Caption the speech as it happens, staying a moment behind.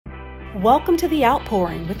Welcome to The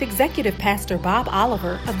Outpouring with Executive Pastor Bob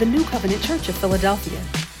Oliver of the New Covenant Church of Philadelphia.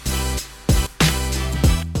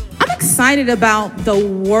 I'm excited about the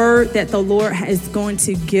word that the Lord is going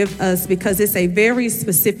to give us because it's a very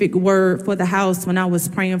specific word for the house when I was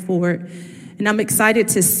praying for it. And I'm excited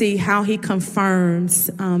to see how he confirms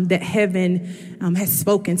that heaven has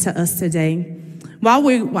spoken to us today.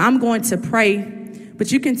 I'm going to pray. But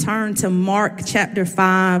you can turn to Mark chapter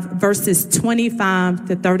 5, verses 25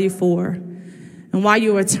 to 34. And while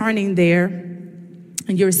you are turning there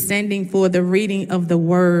and you're standing for the reading of the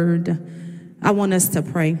word, I want us to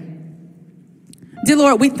pray. Dear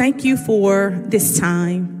Lord, we thank you for this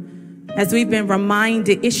time. As we've been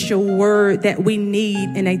reminded, it's your word that we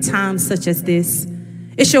need in a time such as this.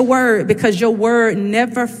 It's your word because your word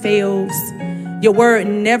never fails. Your word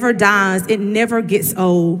never dies. It never gets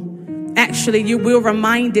old. Actually, you will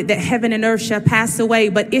remind it that heaven and earth shall pass away,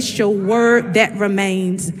 but it's your word that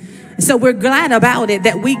remains. So we're glad about it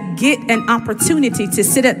that we get an opportunity to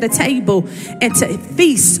sit at the table and to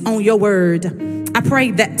feast on your word. I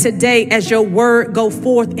pray that today, as your word go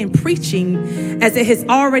forth in preaching, as it has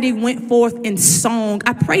already went forth in song,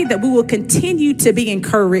 I pray that we will continue to be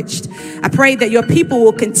encouraged. I pray that your people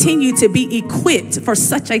will continue to be equipped for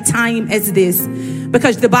such a time as this.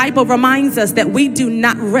 Because the Bible reminds us that we do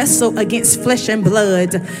not wrestle against flesh and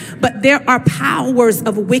blood, but there are powers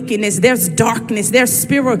of wickedness. There's darkness. There's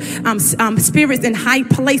spirits in high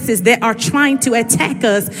places that are trying to attack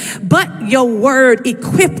us. But your word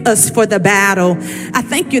equip us for the battle. I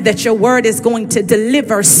thank you that your word is going to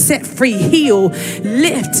deliver, set free, heal,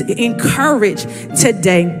 lift, encourage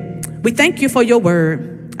today. We thank you for your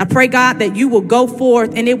word. I pray, God, that you will go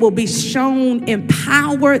forth and it will be shown in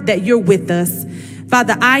power that you're with us.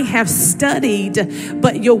 Father, I have studied,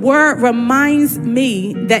 but your word reminds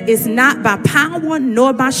me that it's not by power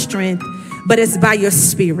nor by strength, but it's by your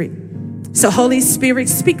spirit. So Holy Spirit,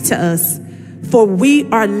 speak to us, for we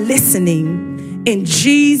are listening. In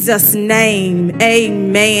Jesus' name,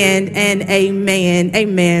 amen and amen.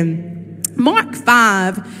 Amen. Mark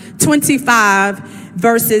 5:25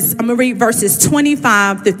 verses, I'm going to read verses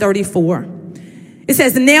 25 to 34. It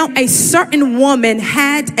says, now a certain woman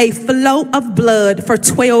had a flow of blood for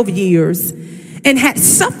 12 years and had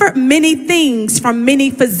suffered many things from many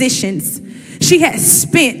physicians. She had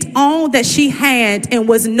spent all that she had and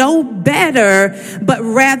was no better, but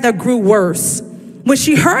rather grew worse. When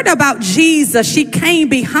she heard about Jesus, she came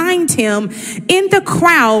behind him in the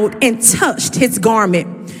crowd and touched his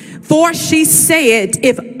garment. For she said,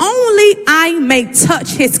 if only I may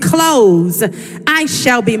touch his clothes, I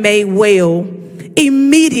shall be made well.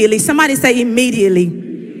 Immediately, somebody say immediately,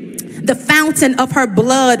 the fountain of her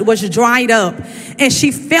blood was dried up, and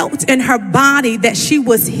she felt in her body that she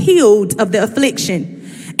was healed of the affliction.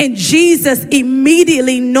 And Jesus,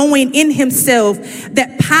 immediately knowing in himself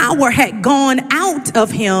that power had gone out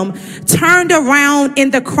of him, turned around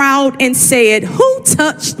in the crowd and said, who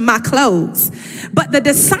touched my clothes? But the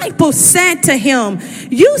disciples said to him,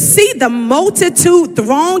 you see the multitude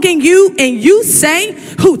thronging you, and you say,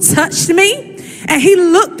 who touched me? And he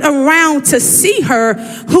looked around to see her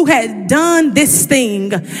who had done this thing.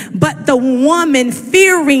 But the woman,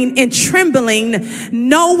 fearing and trembling,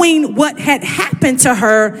 knowing what had happened to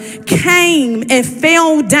her, came and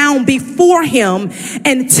fell down before him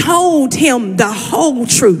and told him the whole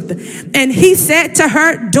truth. And he said to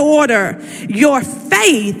her, daughter, your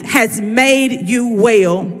faith has made you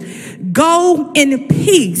well. Go in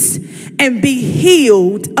peace and be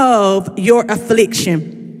healed of your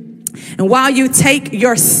affliction. And while you take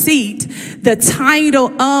your seat, the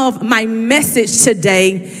title of my message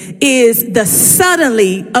today is the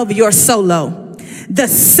suddenly of your solo. The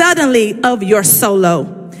suddenly of your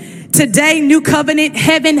solo. Today, New Covenant,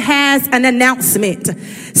 heaven has an announcement.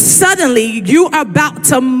 Suddenly, you are about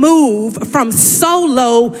to move from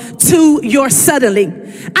solo to your suddenly.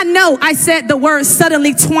 I know I said the word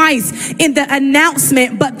suddenly twice in the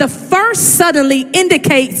announcement, but the first suddenly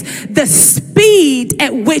indicates the speed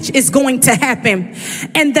at which it's going to happen.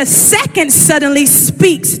 And the second suddenly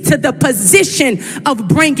speaks to the position of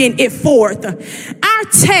bringing it forth. Our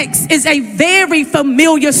text is a very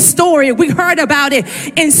familiar story. We heard about it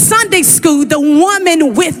in Sunday school, the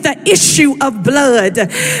woman with the issue of blood.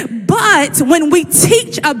 But But when we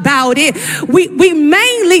teach about it, we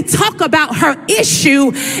mainly talk about her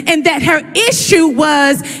issue and that her issue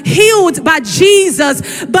was healed by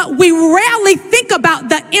Jesus, but we rarely think about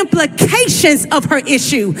the implications of her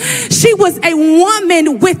issue. She was a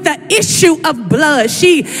woman with the issue of blood.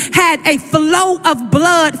 She had a flow of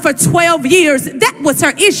blood for 12 years. That was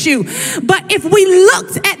her issue. But if we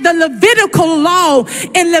looked at the Levitical law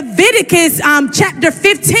in Leviticus chapter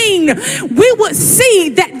 15, we would see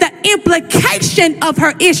that the implication of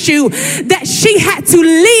her issue, that she had to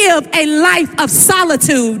live a life of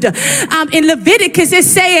solitude. In Leviticus, it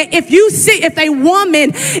said, if a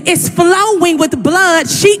woman is flowing with blood,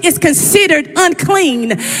 she is considered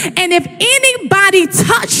unclean. And if anybody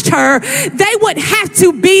touched her, they would have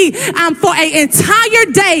to be, for an entire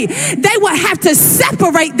day, they would have to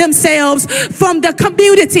separate themselves from the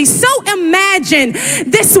community. So imagine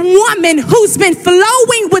this woman who's been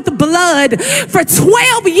flowing with blood for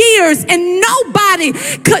 12 years and nobody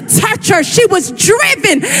could touch her. She was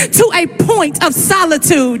driven to a point of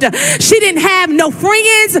solitude. She didn't have no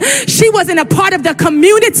friends. She wasn't a part of the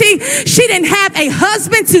community. She didn't have a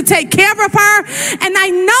husband to take care of her. And I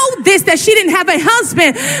know this, that she didn't have a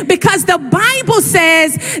husband, because the Bible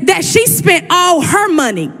says that she spent all her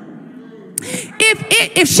money.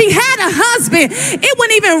 If she had a husband, it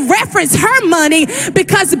wouldn't even reference her money,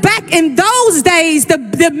 because back in those days, the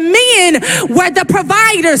men were the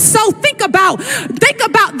providers. So think about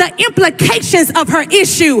the implications of her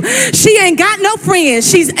issue. She ain't got no friends.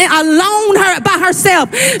 She's alone by herself.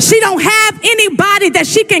 She don't have anybody that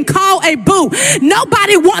she can call a boo.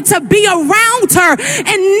 Nobody wants to be around her.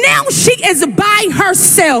 And now she is by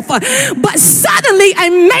herself. But suddenly a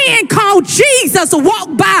man called Jesus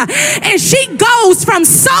walked by, and she goes from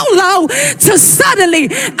solo to suddenly.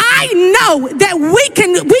 I know that we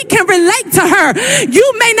can relate to her. You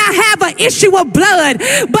may not have an issue of blood,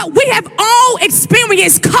 but we have all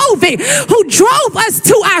experienced COVID, who drove us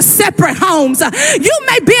to our separate homes. You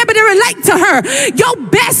may be able to relate to her. Your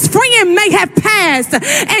best friend may have passed,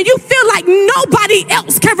 and you feel like nobody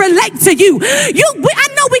else can relate to you. I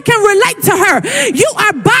know we can relate to her.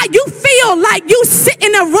 You feel like you sit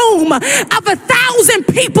in a room of 1,000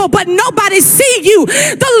 people, but nobody see you.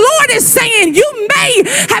 The Lord is saying you may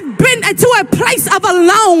have been to a place of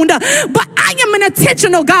alone, but I am an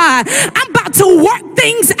intentional God. I'm about to work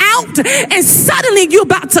things out, and suddenly you're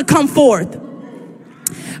about to come forth.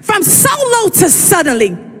 From solo to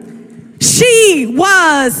suddenly, she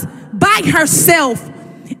was by herself.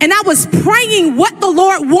 And I was praying what the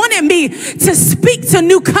Lord wanted me to speak to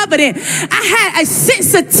New Covenant. I had a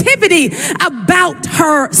sensitivity about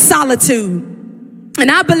her solitude. And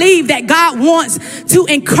I believe that God wants to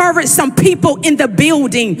encourage some people in the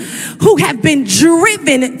building who have been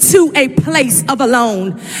driven to a place of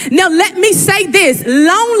alone. Now, let me say this.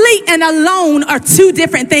 Lonely and alone are two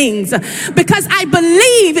different things, because I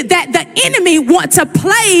believe that the enemy wants to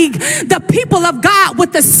plague the people of God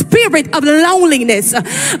with the spirit of loneliness.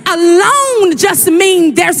 Alone just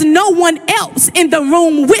means there's no one else in the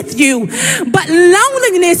room with you. But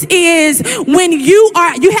loneliness is when you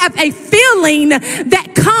have a feeling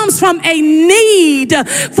that comes from a need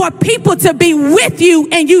for people to be with you,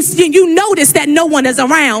 and you notice that no one is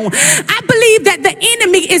around. I believe that the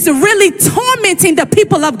enemy is really tormenting the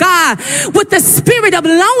people of God with the spirit of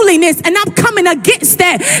loneliness, and I'm coming against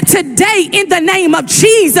that today in the name of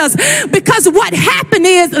Jesus, because what happened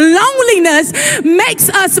is loneliness makes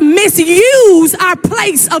us misuse our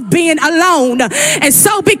place of being alone. And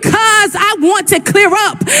so because I want to clear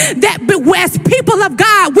up that as people of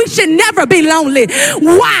God, we should never be lonely.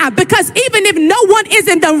 Why? Because even if no one is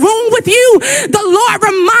in the room with you, the Lord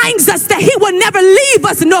reminds us that he will never leave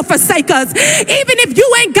us nor forsake us. Even if you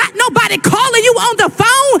ain't got nobody calling you on the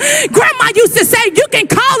phone, Grandma used to say you can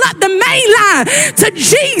call up the main line to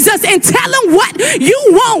Jesus and tell him what you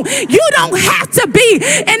want. You don't have to be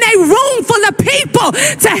in a room full of people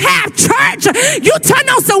to have church. You turn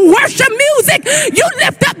on some worship music, you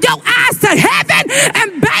lift up your eyes to heaven,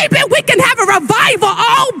 and baby, we can have a revival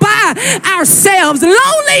all by ourselves.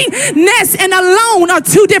 Loneliness and alone are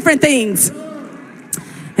two different things.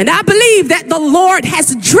 And I believe that the Lord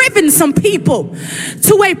has driven some people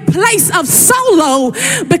to a place of solo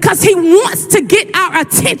because he wants to get our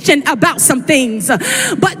attention about some things.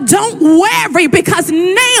 But don't worry, because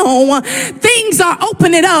now things are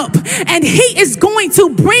opening up and he is going to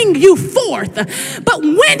bring you forth. But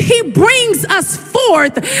when he brings us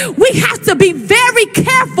forth, we have to be very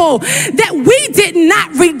careful that we did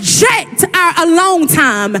not reject our alone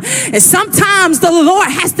time. And sometimes the Lord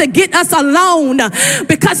has to get us alone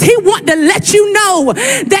because because he wants to let you know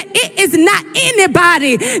that it is not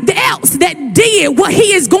anybody else that did what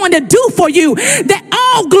he is going to do for you, that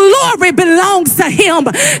all glory belongs to him.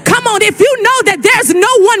 Come on, if you know that there's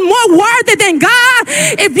no one more worthy than God,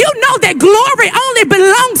 if you know that glory only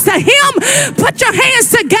belongs to him, put your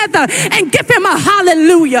hands together and give him a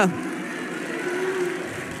hallelujah.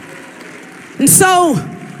 And so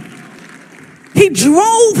he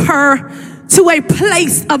drove her to a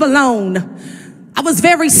place of alone. I was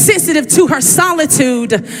very sensitive to her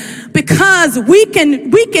solitude, because we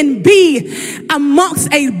can be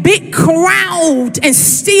amongst a big crowd and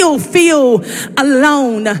still feel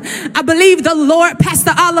alone. I believe the Lord,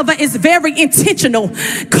 Pastor Oliver, is very intentional.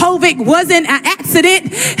 COVID wasn't an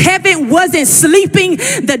accident. Heaven wasn't sleeping.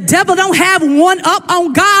 The devil don't have one up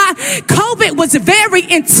on God. COVID was very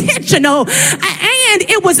intentional, and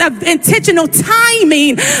it was an intentional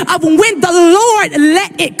timing of when the Lord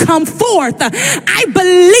let it come forth. I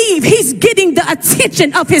believe he's getting the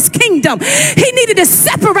attention of his kingdom. He needed to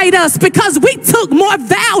separate us because we took more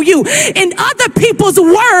value in other people's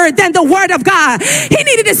word than the word of God. He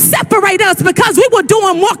needed to separate us because we were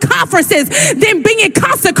doing more conferences than being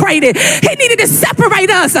consecrated. He needed to separate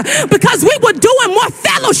us because we were doing more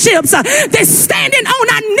fellowships than standing on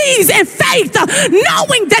our knees in faith,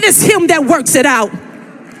 knowing that it's him that works it out.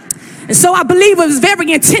 And so I believe it was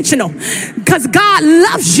very intentional, because God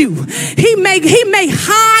loves you. He may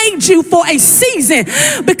hide you for a season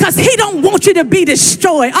because he don't want you to be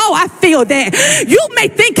destroyed. Oh, I feel that. You may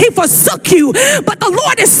think he forsook you, but the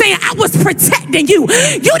Lord is saying, I was protecting you.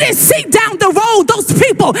 You didn't see down the road those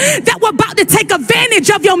people that were about to take advantage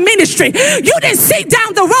of your ministry. You didn't see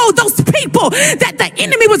down the road those people that the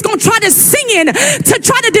enemy was going to try to sing in to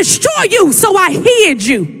try to destroy you. So I hid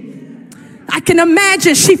you. I can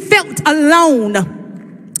imagine she felt alone.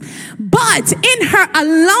 But in her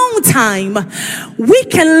alone time, we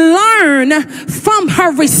can learn from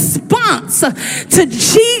her response to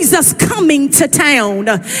Jesus coming to town.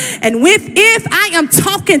 And if I am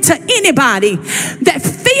talking to anybody that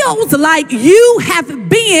feels like you have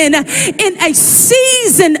been in a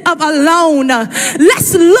season of alone,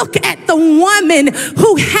 let's look at the woman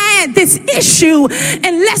who had this issue,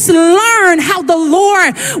 and let's learn how the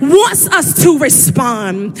Lord wants us to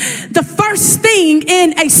respond. The first thing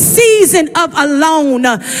in a season of alone,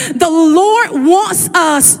 the Lord wants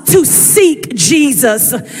us to seek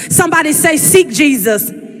Jesus. Somebody say, seek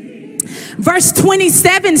Jesus. Verse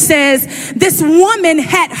 27 says, this woman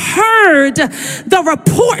had heard the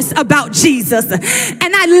reports about Jesus.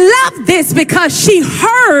 And I love this because she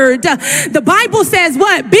heard. The Bible says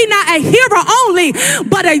what? Be not a hearer only,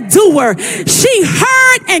 but a doer. She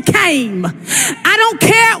heard and came. I don't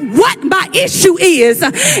care what my issue is.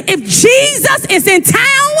 If Jesus is in town,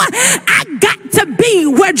 I got to be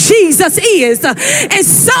where Jesus is. And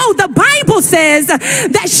so the Bible says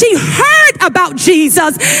that she heard about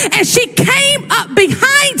Jesus and she came up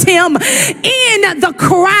behind him in the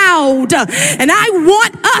crowd. And I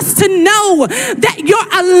want us to know that your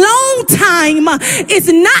alone time is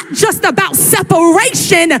not just about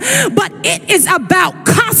separation, but it is about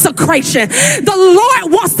consecration. The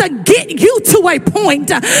Lord wants to get you to a point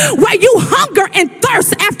where you hunger and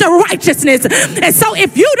thirst after righteousness. And so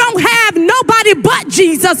if you don't have nobody but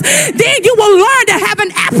Jesus, then you will learn to have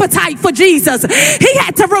an appetite for Jesus. He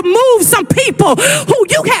had to remove some people who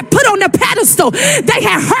you had put on the pedestal. They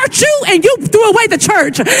had hurt you and you threw away the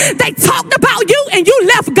church. They talked about you and you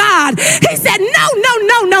left God. He said, no.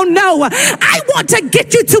 I want to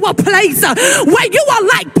get you to a place where you are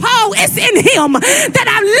like Paul. It's in him that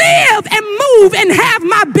I live and move and have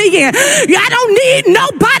my being. I don't need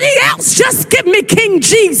nobody else. Just give me King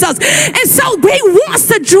Jesus. And so he wants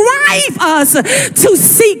to drive us to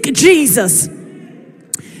seek Jesus.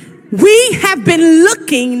 We have been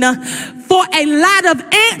looking for a lot of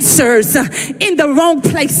answers in the wrong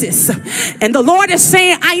places. And the Lord is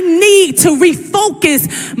saying, I need to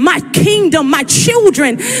refocus my kingdom, my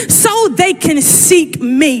children, so they can seek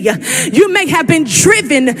me. You may have been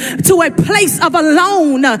driven to a place of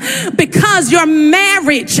alone because your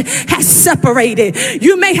marriage has separated.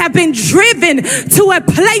 You may have been driven to a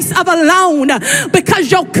place of alone because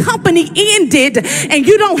your company ended and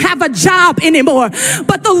you don't have a job anymore.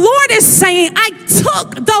 But the Lord is saying, I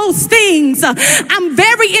took those things. I'm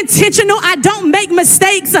very intentional. I don't make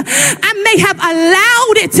mistakes. I may have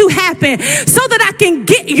allowed it to happen so that I can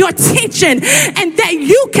get your attention and that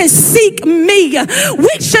you can seek me.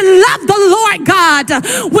 We should love the Lord God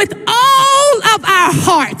with all of our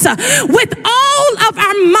heart, with all of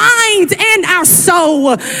our mind and our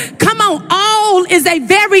soul. Come on, all is a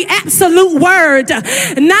very absolute word.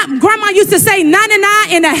 Not, grandma used to say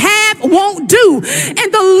 99.5 won't do.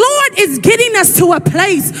 And the Lord is getting us to a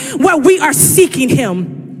place where we are seeking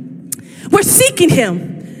him. We're seeking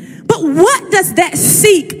him. But what does that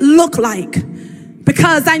seek look like?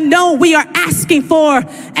 Because I know we are asking for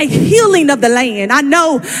a healing of the land. I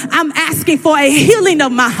know I'm asking for a healing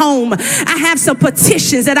of my home. I have some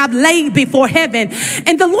petitions that I've laid before heaven.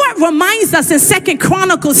 And the Lord reminds us in 2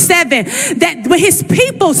 Chronicles 7 that when his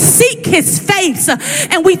people seek his face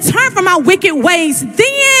and we turn from our wicked ways,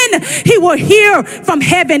 then he will hear from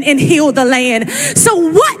heaven and heal the land. So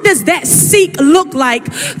what does that seek look like?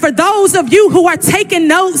 For those of you who are taking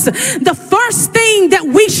notes, the first thing that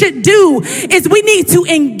we should do is we need to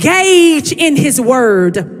engage in his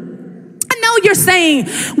word. I know you're saying,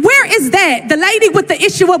 where is that? The lady with the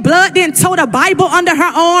issue of blood didn't tote a Bible under her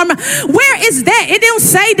arm. Where is that? It didn't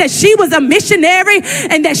say that she was a missionary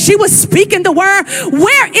and that she was speaking the word.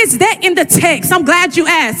 Where is that in the text? I'm glad you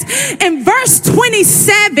asked. In verse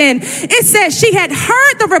 27, it says she had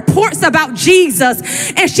heard the reports about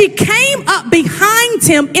Jesus and she came up behind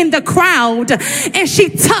him in the crowd and she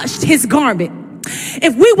touched his garment.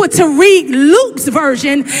 If we were to read Luke's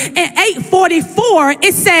version in 8:44,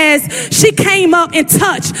 it says she came up and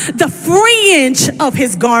touched the fringe of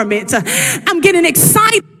his garment. I'm getting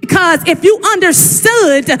excited because if you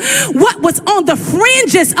understood what was on the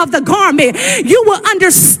fringes of the garment, you will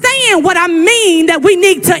understand what I mean that we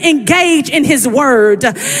need to engage in his word.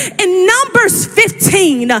 In Numbers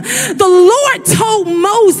 15, the Lord told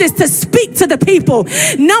Moses to speak to the people.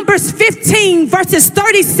 Numbers 15 verses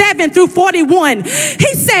 37 through 41.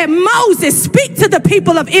 He said, Moses, speak to the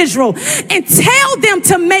people of Israel and tell them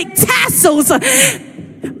to make tassels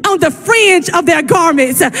on the fringe of their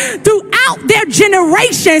garments throughout their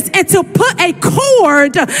generations and to put a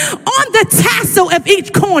cord on the tassel of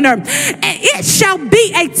each corner. And it shall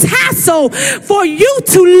be a tassel for you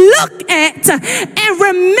to look at and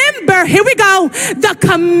remember, here we go, the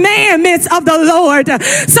commandments of the Lord.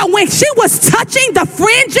 So when she was touching the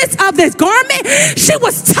fringes of this garment, she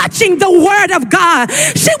was touching the word of God.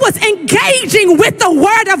 She was engaging with the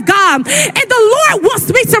word of God. And the Lord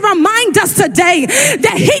wants me to remind us today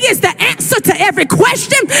that he is the answer to every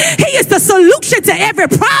question. He is the solution to every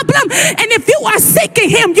problem. And if you are seeking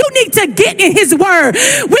him, you need to get in his word.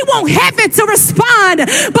 We want heaven to respond,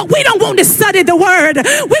 but we don't want to study the word.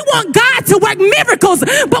 We want God to work miracles,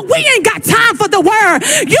 but we ain't got time for the word.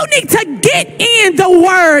 You need to get in the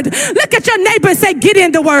word. Look at your neighbor and say, get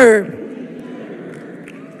in the word.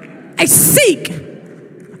 A seek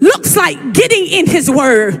looks like getting in his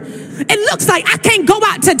word. It looks like I can't go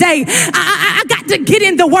out today. I got to get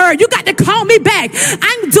in the word. You got to call me back.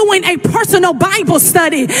 I'm doing a personal Bible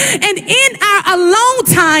study. And in our alone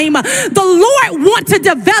time, the Lord wants to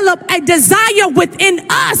develop a desire within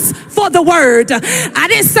us for the word. I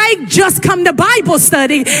didn't say just come to Bible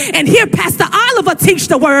study and hear Pastor Oliver teach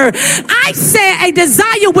the word. I said a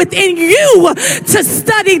desire within you to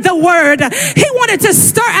study the word. He wanted to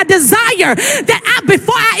stir a desire that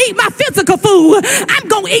before I eat my physical food, I'm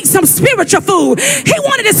going to eat some spiritual food. He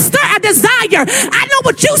wanted to stir a desire. I know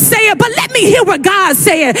what you said, but let me hear what God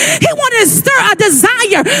said. He wanted to stir a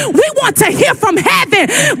desire. We want to hear from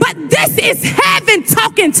heaven, but this is heaven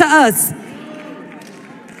talking to us.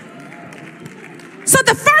 So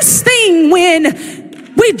the first thing when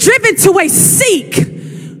we're driven to a seek,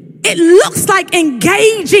 it looks like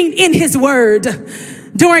engaging in his word.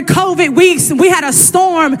 During COVID weeks, we had a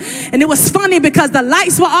storm, and it was funny because the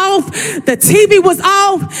lights were off, the TV was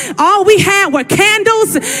off, all we had were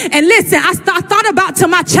candles. And listen, I thought about to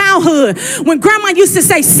my childhood when grandma used to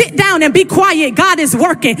say, sit down and be quiet, God is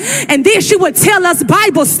working. And then she would tell us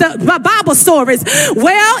Bible stories.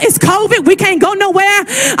 Well, it's COVID, we can't go nowhere.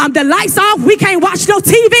 The lights off, we can't watch no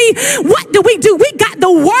TV. What do? We got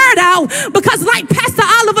the word out because like Pastor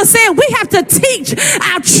Oliver said, we have to teach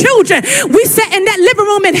our children. We sat in that living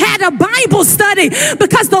room and had a Bible study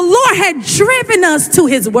because the Lord had driven us to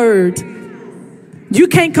his word. You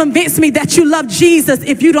can't convince me that you love Jesus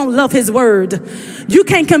if you don't love his word. You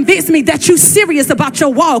can't convince me that you're serious about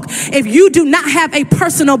your walk if you do not have a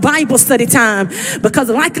personal Bible study time. Because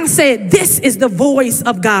like I said, this is the voice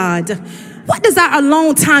of God. What does our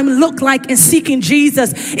alone time look like in seeking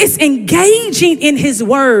Jesus? It's engaging in his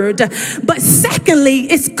word. But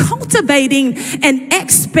secondly, it's cultivating an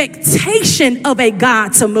expectation of a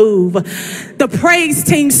God to move. The praise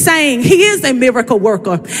team sang, he is a miracle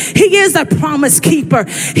worker. He is a promise keeper.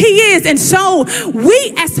 He is. And so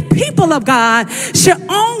we as people of God should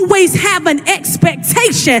always have an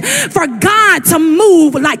expectation for God to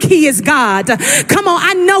move like he is God. Come on,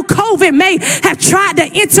 I know COVID may have tried to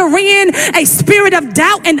enter in a spirit of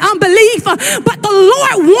doubt and unbelief, but the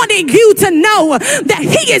Lord wanted you to know that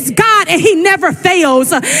he is God and he never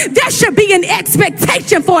fails. There should be an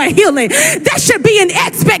expectation for a healing. There should be an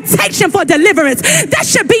expectation for deliverance. There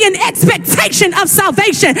should be an expectation of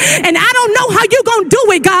salvation. And I don't know how you're going to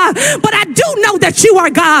do it, God, but I do know that you are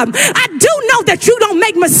God. I do know that you don't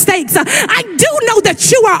make mistakes. I do know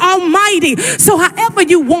that you are almighty. So however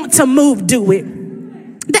you want to move, do it.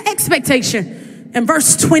 The expectation in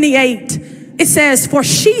verse 28, it says, for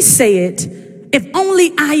she said, if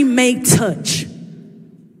only I may touch,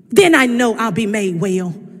 then I know I'll be made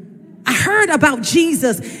well. I heard about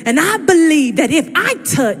Jesus and I believe that if I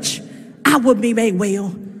touch, I will be made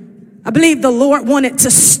well. I believe the Lord wanted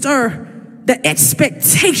to stir the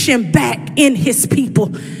expectation back in his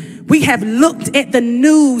people. We have looked at the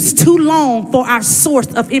news too long for our source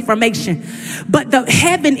of information, but the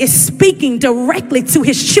heaven is speaking directly to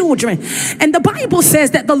his children. And the Bible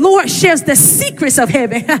says that the Lord shares the secrets of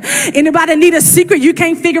heaven. Anybody need a secret? You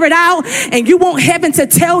can't figure it out and you want heaven to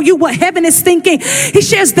tell you what heaven is thinking. He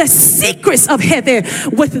shares the secrets of heaven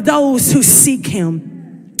with those who seek him.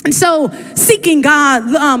 And so seeking God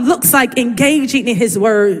looks like engaging in his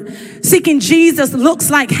word. Seeking Jesus looks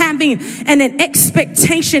like having an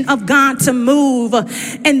expectation of God to move.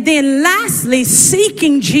 And then lastly,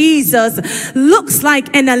 seeking Jesus looks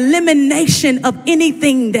like an elimination of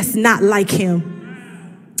anything that's not like him.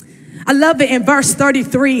 I love it in verse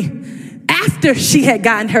 33. After she had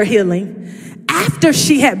gotten her healing, after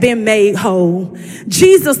she had been made whole,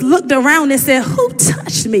 Jesus looked around and said, who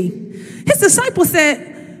touched me? His disciples said,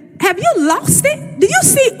 have you lost it? Do you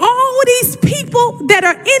see all these people that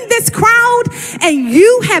are in this crowd and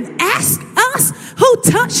you have asked us who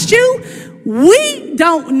touched you? We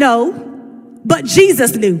don't know, but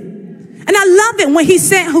Jesus knew. And I love it when he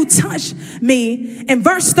said who touched me. In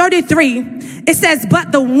verse 33, it says,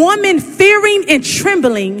 but the woman fearing and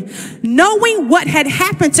trembling, knowing what had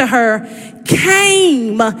happened to her,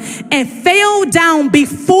 came and fell down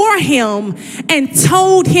before him and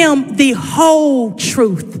told him the whole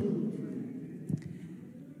truth.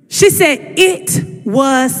 She said, it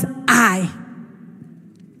was I.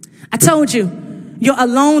 I told you, your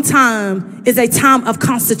alone time is a time of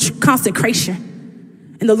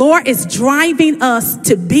consecration. And the Lord is driving us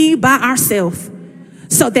to be by ourselves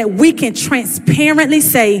so that we can transparently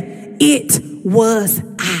say, it was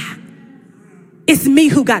I. It's me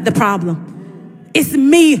who got the problem. It's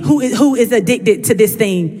me who is addicted to this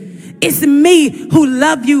thing. It's me who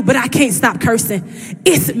love you, but I can't stop cursing.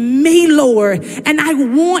 It's me, Lord, and I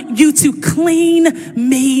want you to clean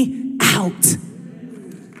me out.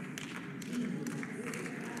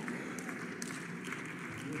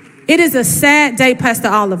 It is a sad day, Pastor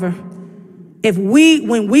Oliver,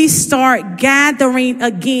 when we start gathering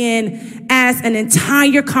again as an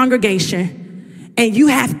entire congregation and you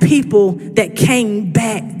have people that came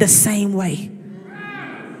back the same way.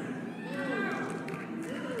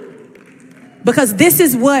 Because this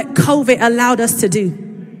is what COVID allowed us to do.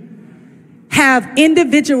 Have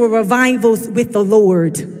individual revivals with the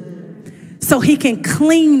Lord so he can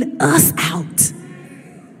clean us out.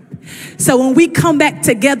 So when we come back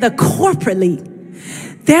together corporately,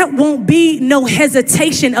 there won't be no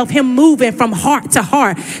hesitation of him moving from heart to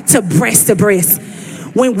heart to breast to breast.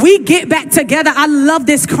 When we get back together, I love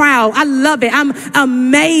this crowd. I love it. I'm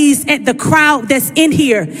amazed at the crowd that's in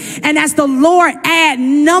here. And as the Lord add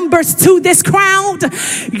numbers to this crowd,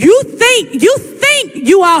 you think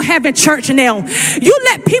you all having church now. You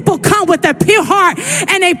let people come with a pure heart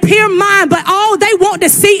and a pure mind, but all they want to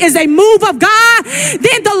see is a move of God.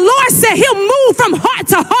 Then the Lord said he'll move from heart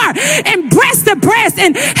to heart and breast to breast,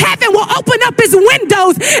 and heaven will open up his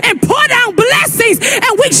windows and pour down blessings,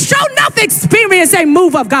 and we sure enough experience a move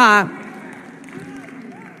of God.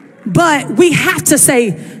 But we have to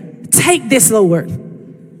say, take this, Lord.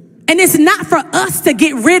 And it's not for us to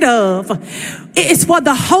get rid of. It's for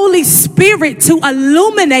the Holy Spirit to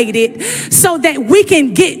illuminate it so that we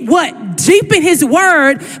can get what? Deep in his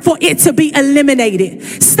word for it to be eliminated.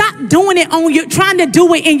 Stop doing it trying to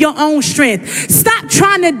do it in your own strength. Stop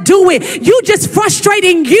trying to do it. You just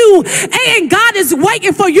frustrating you. And God is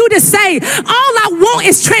waiting for you to say, all I want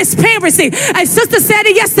is transparency. A sister said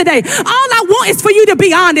it yesterday. All I want is for you to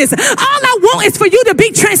be honest. All I want is for you to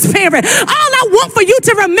be transparent. All I want for you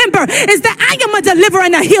to remember is that I am a deliverer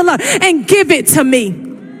and a healer, and give it to me.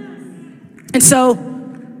 And so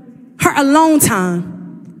her alone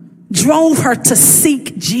time drove her to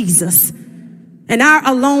seek Jesus. And our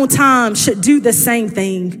alone time should do the same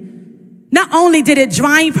thing. Not only did it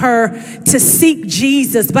drive her to seek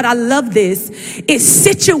Jesus, but I love this, it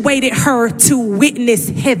situated her to witness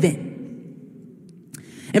heaven.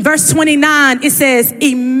 In verse 29, it says,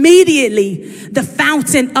 immediately the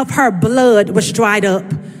fountain of her blood was dried up.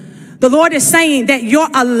 The Lord is saying that your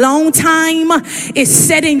alone time is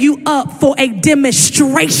setting you up for a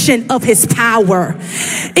demonstration of his power.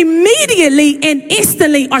 Immediately and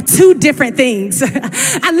instantly are two different things.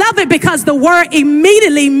 I love it because the word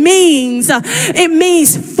immediately means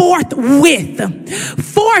forthwith.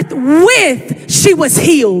 Forthwith, she was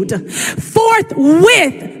healed.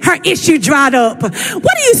 Forthwith, her issue dried up. What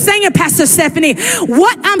are you saying, Pastor Stephanie?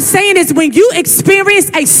 What I'm saying is when you experience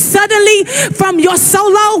a suddenly from your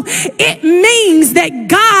solo, it means that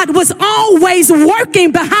God was always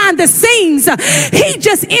working behind the scenes. He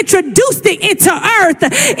just introduced it into earth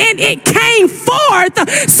and it came forth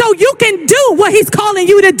so you can do what he's calling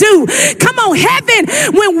you to do. Come on, heaven,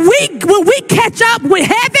 when we catch up with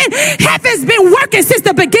heaven, heaven's been working since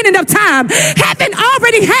the beginning of time. Heaven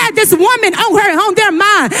already had this woman on their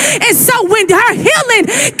mind. And so when her healing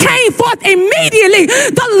came forth immediately,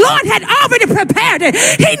 the Lord had already prepared it.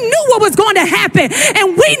 He knew what was going to happen.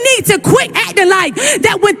 And we need to quit acting like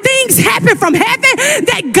that when things happen from heaven,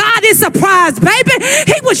 that God is surprised, baby.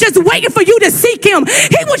 He was just waiting for you to seek him.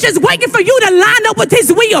 He was just waiting for you to line up with his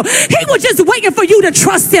will. He was just waiting for you to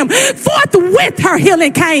trust him. Forthwith her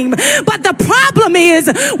healing came. But the problem is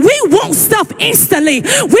we want stuff instantly.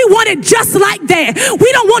 We want it just like that. We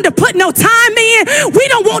don't want to put no time in. We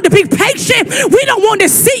don't want to be patient. We don't want to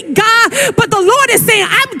seek God. But the Lord is saying,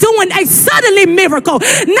 I'm doing a suddenly miracle,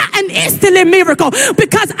 not an instantly miracle,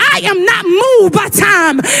 because I am not moved by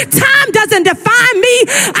time. Time doesn't define me.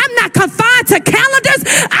 I'm not confined to calendars.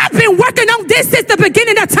 I've been working on this since the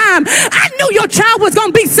beginning of time. I knew your child was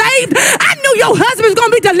going to be saved. I knew your husband was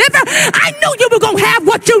going to be delivered. I knew you were going to have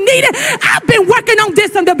what you needed. I've been working on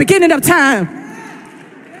this from the beginning of time.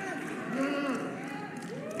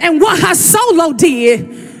 And what her solo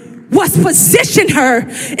did was position her,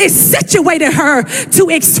 it situated her to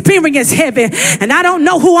experience heaven. And I don't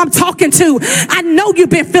know who I'm talking to. I know you've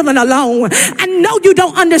been feeling alone. I know you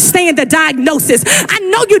don't understand the diagnosis. I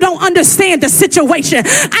know you don't understand the situation.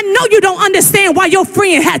 I know you don't understand why your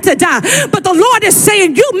friend had to die. But the Lord is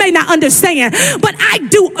saying, you may not understand, but I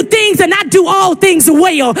do things and I do all things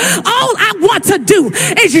well. All I want to do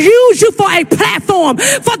is use you for a platform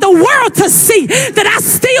for the world to see that I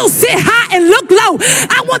still sit high and look low.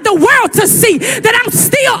 I want the world to see that I'm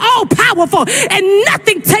still all powerful and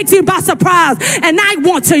nothing takes you by surprise, and I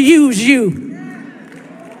want to use you.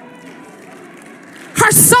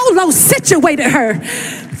 Her solo situated her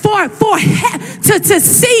to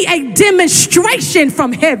see a demonstration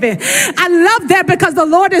from heaven. I love that because the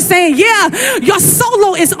Lord is saying, yeah, your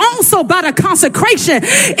solo is also about a consecration.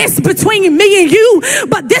 It's between me and you,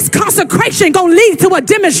 but this consecration gonna lead to a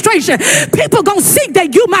demonstration. People gonna see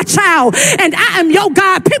that you my child and I am your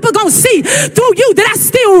God. People gonna see through you that I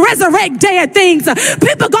still resurrect dead things.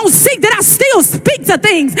 People gonna see that I still speak to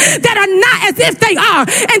things that are not as if they are,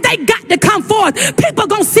 and they got to come forth. People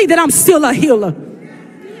gonna see that I'm still a healer.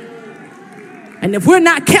 And if we're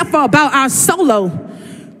not careful about our solo,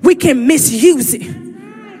 we can misuse it.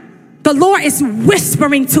 The Lord is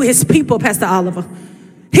whispering to his people, Pastor Oliver.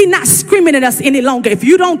 He's not screaming at us any longer. If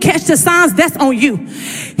you don't catch the signs, that's on you.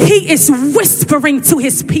 He is whispering to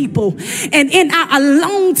his people. And in our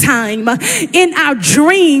alone time, in our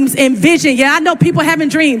dreams and vision, yeah, I know people having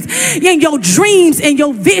dreams. In your dreams and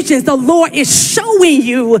your visions, the Lord is showing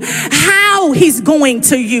you how he's going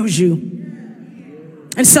to use you.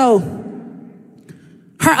 And so,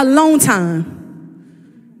 her alone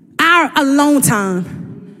time, our alone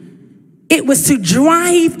time, it was to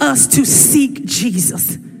drive us to seek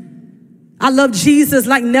Jesus. I love Jesus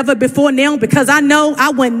like never before now because I know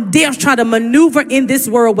I wouldn't dare try to maneuver in this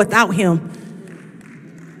world without him.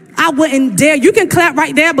 I wouldn't dare. You can clap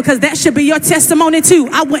right there because that should be your testimony too.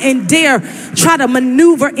 I wouldn't dare try to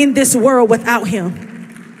maneuver in this world without him.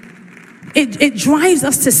 It drives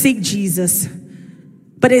us to seek Jesus.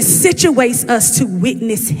 But it situates us to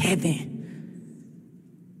witness heaven.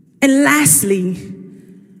 And lastly,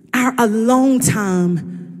 our alone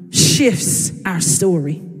time shifts our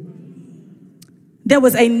story. There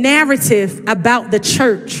was a narrative about the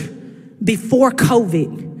church before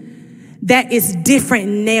COVID that is different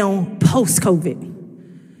now post-COVID.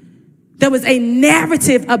 There was a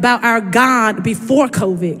narrative about our God before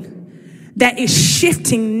COVID that is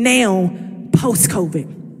shifting now post-COVID.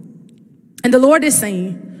 And the Lord is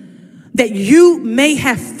saying that you may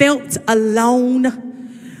have felt alone,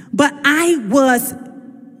 but I was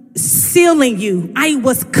sealing you. I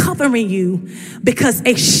was covering you because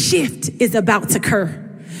a shift is about to occur.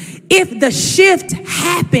 If the shift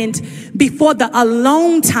happened before the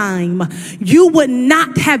alone time, you would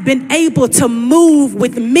not have been able to move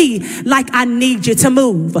with me like I need you to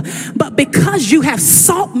move. But because you have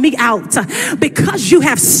sought me out, because you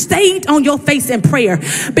have stayed on your face in prayer,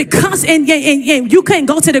 because and you couldn't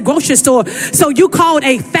go to the grocery store, so you called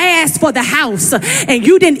a fast for the house and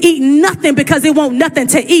you didn't eat nothing because it won't nothing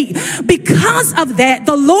to eat. Because of that,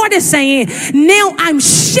 the Lord is saying, now I'm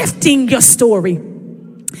shifting your story.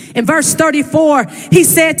 In verse 34, he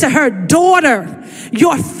said to her, daughter,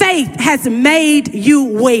 your faith has made you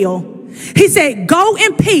well. He said, go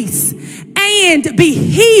in peace and be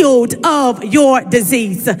healed of your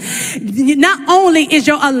disease. Not only is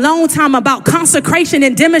your alone time about consecration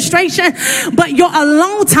and demonstration, but your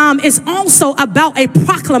alone time is also about a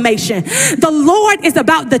proclamation. The Lord is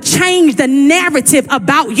about to change the narrative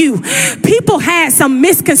about you. People had some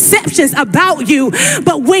misconceptions about you,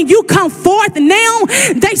 but when you come forth now,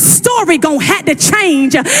 their story gonna have to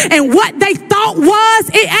change, and what they thought was,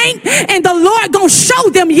 it ain't, and the Lord gonna show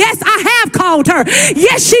them, yes, I have called her.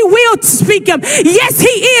 Yes, she will speak him. Yes, he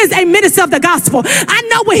is a minister of the gospel. I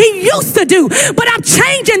know what he used to do, but I'm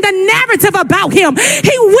changing the narrative about him.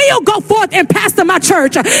 He will go forth and pastor my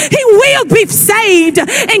church. He will be saved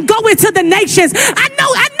and go into the nations. I know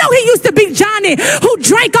he used to be Johnny who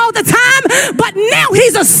drank all the time, but now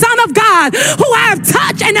he's a son of God who I have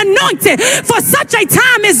touched and anointed for such a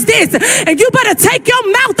time as this. And you better take your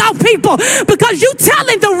mouth off people, because you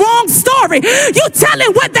telling the wrong story. You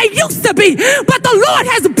telling what they used to be, but the Lord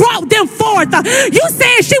has brought them forth. You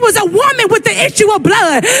said she was a woman with the issue of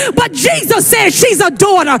blood, but Jesus said she's a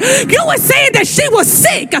daughter. You were saying that she was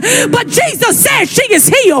sick, but Jesus said she is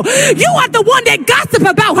healed. You are the one that gossip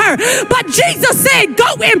about her, but Jesus said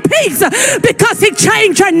go in peace, because he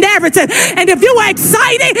changed her narrative. And if you are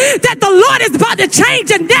excited that the Lord is about to change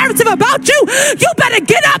the narrative about you, you better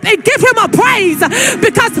get up and give him a praise,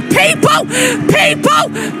 because people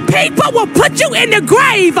will put you in the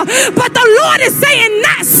grave, but the Lord is saying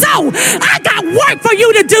not so. I got work for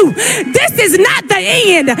you to do. This is not the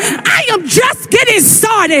end. I am just getting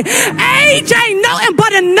started. Age ain't nothing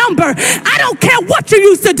but a number. I don't care what you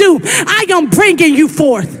used to do. I am bringing you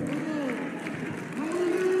forth.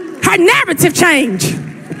 Her narrative change.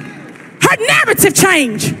 Her narrative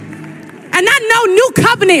change. And I know New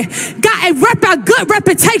Covenant got a good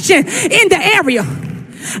reputation in the area.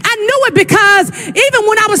 I knew it because even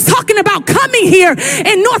when I was talking about coming here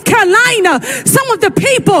in North Carolina, some of the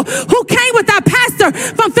people who came with our pastor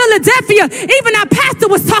from Philadelphia, even our pastor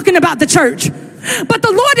was talking about the church. But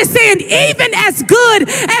the Lord is saying, even as good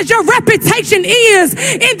as your reputation is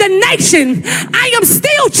in the nation, I am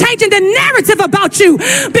still changing the narrative about you,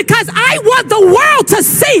 because I want the world to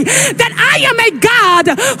see that I am a God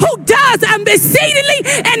who does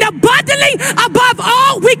exceedingly and abundantly above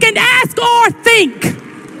all we can ask or think.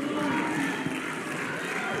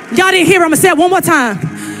 Y'all didn't hear him. I'm going to say it one more time.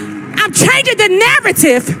 I'm changing the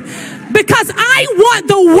narrative because I want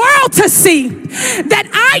the world to see that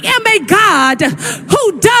I am a God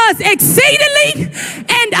who does exceedingly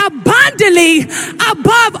and abundantly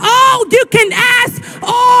above all you can ask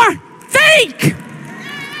or think.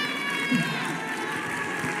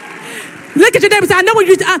 Look at your neighbor and say, I know what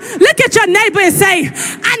you look at your neighbor and say,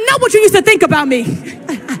 I know what you used to think about me.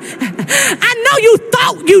 I know you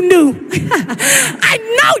thought you knew. I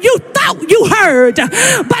know you thought you heard.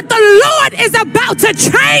 But the Lord is about to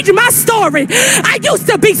change my story. I used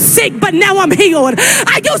to be sick, but now I'm healed.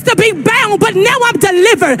 I used to be bound, but now I'm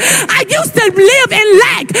delivered. I used to live in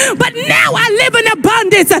lack, but now I live in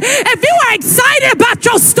abundance. If you are excited about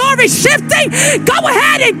your story shifting, go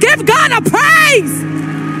ahead and give God a praise.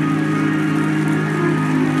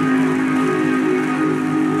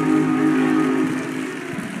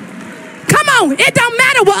 It don't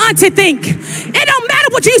matter what auntie think. It don't matter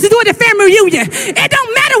what you used to do at the family reunion. It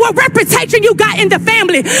don't matter what reputation you got in the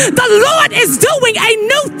family. The Lord is doing a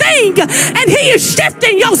new thing, and he is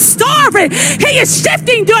shifting your story. He is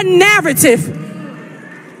shifting your narrative.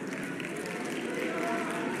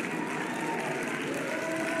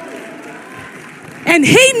 And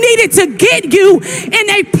he needed to get you in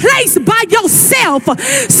a place by yourself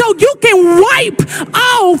so you can wipe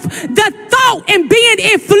off the thought and being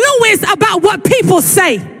influenced about what people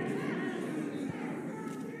say.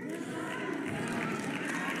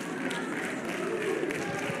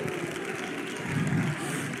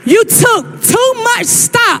 You took too much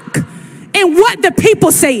stock in what the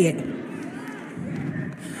people said.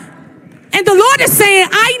 And the Lord is saying,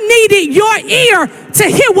 I needed your ear to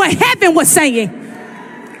hear what heaven was saying.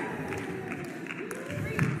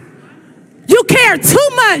 You care too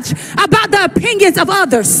much about the opinions of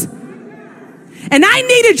others. And I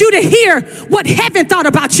needed you to hear what heaven thought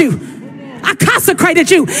about you. I consecrated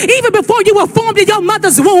you even before you were formed in your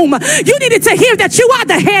mother's womb. You needed to hear that you are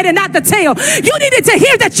the head and not the tail. You needed to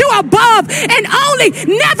hear that you are above and only,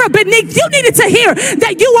 never beneath. You needed to hear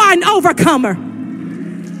that you are an overcomer.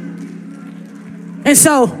 And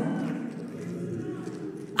so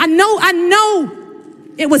I know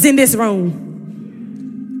it was in this room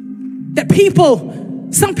that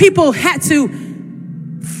some people had to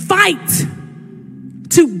fight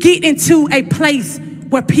to get into a place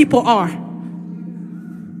where people are.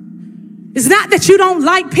 It's not that you don't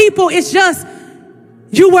like people, it's just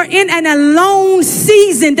you were in an alone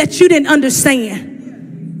season that you didn't understand.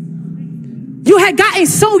 You had gotten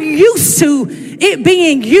so used to it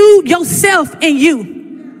being you, yourself, and you.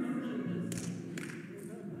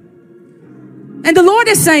 And the Lord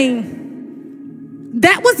is saying,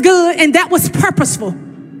 that was good and that was purposeful.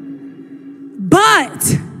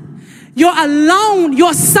 But your alone,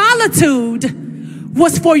 your solitude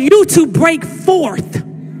was for you to break forth.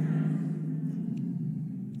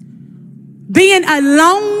 Being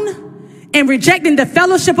alone and rejecting the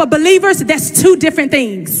fellowship of believers, that's two different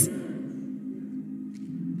things.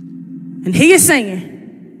 And he is saying,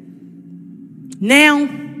 now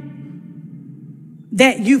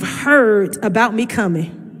that you've heard about me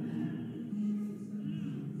coming,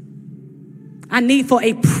 I need for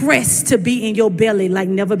a press to be in your belly like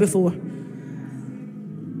never before.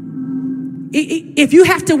 If you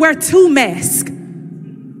have to wear 2 masks,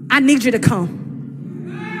 I need you to come.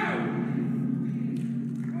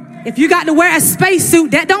 If you got to wear a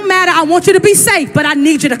spacesuit, that don't matter. I want you to be safe, but I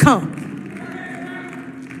need you to come.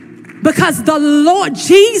 Because the Lord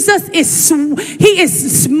Jesus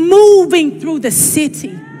is moving through the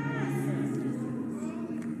city.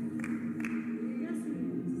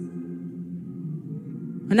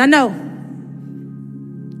 And I know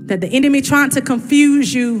that the enemy trying to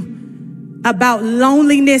confuse you about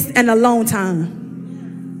loneliness and alone time.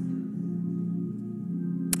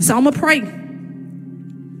 So I'm going to pray.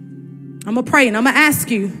 I'm going to pray and I'm going to ask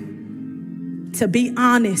you to be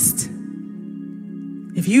honest.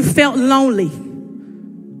 If you felt lonely,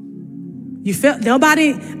 you felt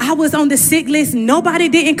I was on the sick list. Nobody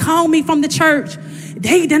didn't call me from the church.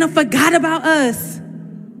 They didn't forgot about us.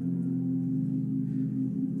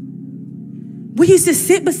 We used to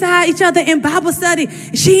sit beside each other in Bible study.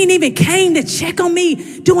 She ain't even came to check on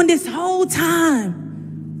me during this whole time.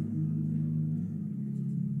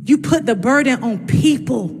 You put the burden on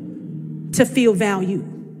people to feel value.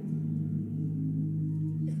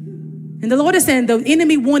 And the Lord is saying the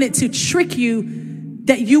enemy wanted to trick you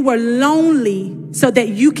that you were lonely so that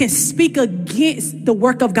you can speak against the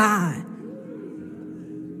work of God.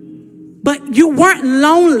 But you weren't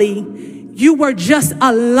lonely. You were just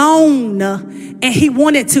alone, and he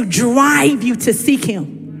wanted to drive you to seek him.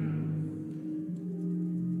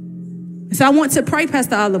 And so I want to pray,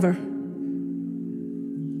 Pastor Oliver.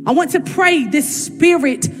 I want to pray this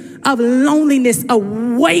spirit of loneliness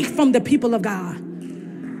away from the people of God.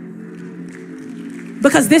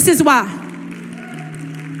 Because this is why.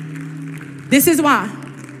 This is why.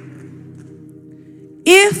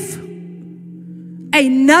 If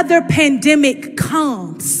another pandemic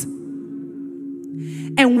comes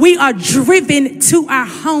and we are driven to our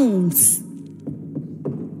homes,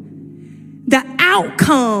 the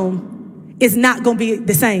outcome is not going to be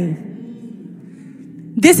the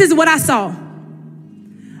same. This is what I saw.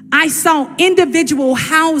 I saw individual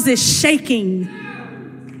houses shaking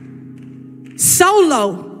so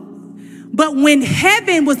low, but when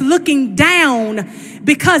heaven was looking down,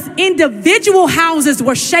 because individual houses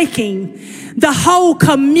were shaking, the whole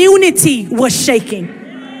community was shaking.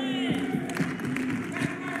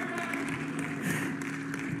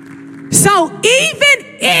 So even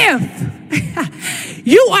if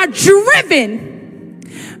you are driven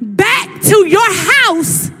back to your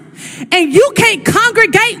house and you can't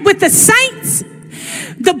congregate with the saints,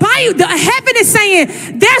 the heaven is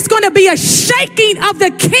saying there's going to be a shaking of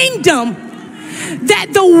the kingdom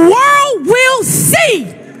that the world will see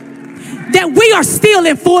that we are still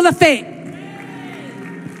in full effect.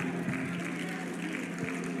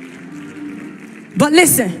 But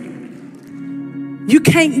listen, you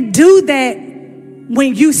can't do that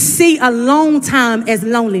when you see alone time as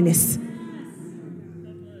loneliness.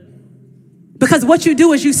 Because what you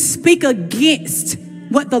do is you speak against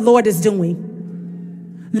what the Lord is doing.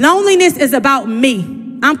 Loneliness is about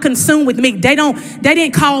me. I'm consumed with me. They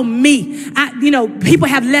didn't call me. People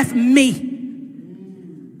have left me.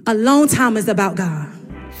 Alone time is about God.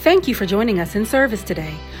 Thank you for joining us in service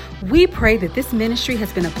today. We pray that this ministry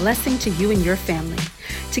has been a blessing to you and your family.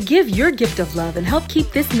 To give your gift of love and help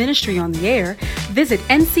keep this ministry on the air, visit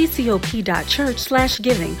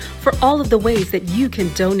nccop.church/giving for all of the ways that you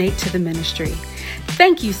can donate to the ministry.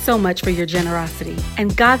 Thank you so much for your generosity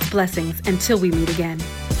and God's blessings until we meet again.